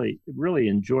really, really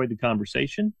enjoyed the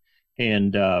conversation.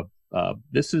 And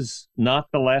this is not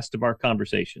the last of our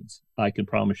conversations. I can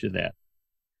promise you that.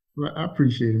 Well, I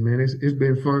appreciate it, man. It's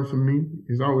been fun for me.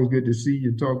 It's always good to see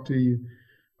you, talk to you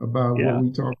about what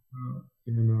we talk about.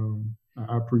 And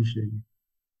I appreciate you.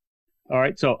 All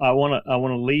right, so I want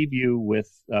to leave you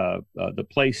with the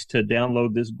place to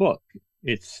download this book.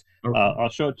 It's I'll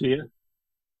show it to you.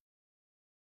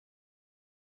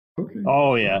 Okay.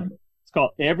 Oh yeah, it's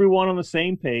called "Everyone on the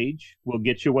Same Page Will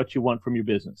Get You What You Want from Your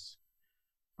Business,"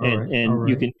 and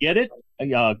you can get it.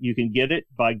 You can get it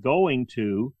by going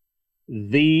to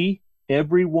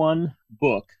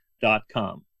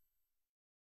theeveryoneBook.com.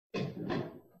 Hold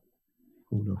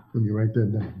on, let me write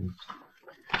that down.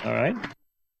 All right.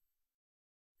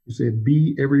 You said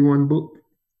Be Everyone Book?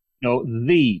 No,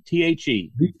 THE.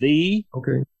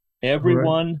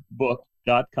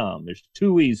 Everyonebook.com. There's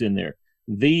 2 E's in there.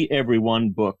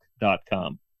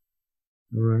 TheeveryoneBook.com.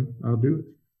 All right, I'll do it.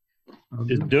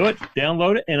 Just do it,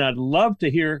 download it, and I'd love to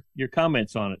hear your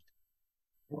comments on it.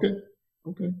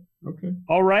 Okay.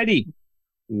 All righty.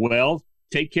 Well,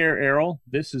 take care, Errol.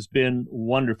 This has been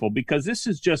wonderful because this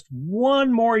is just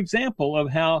one more example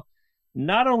of how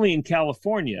not only in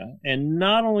California and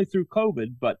not only through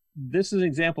COVID, but this is an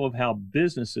example of how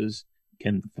businesses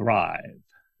can thrive.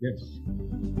 Yes.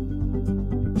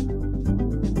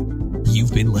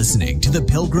 You've been listening to The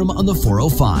Pilgrim on the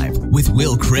 405 with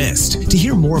Will Christ. To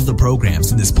hear more of the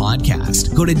programs in this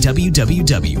podcast, go to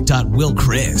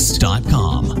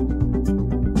www.willchrist.com.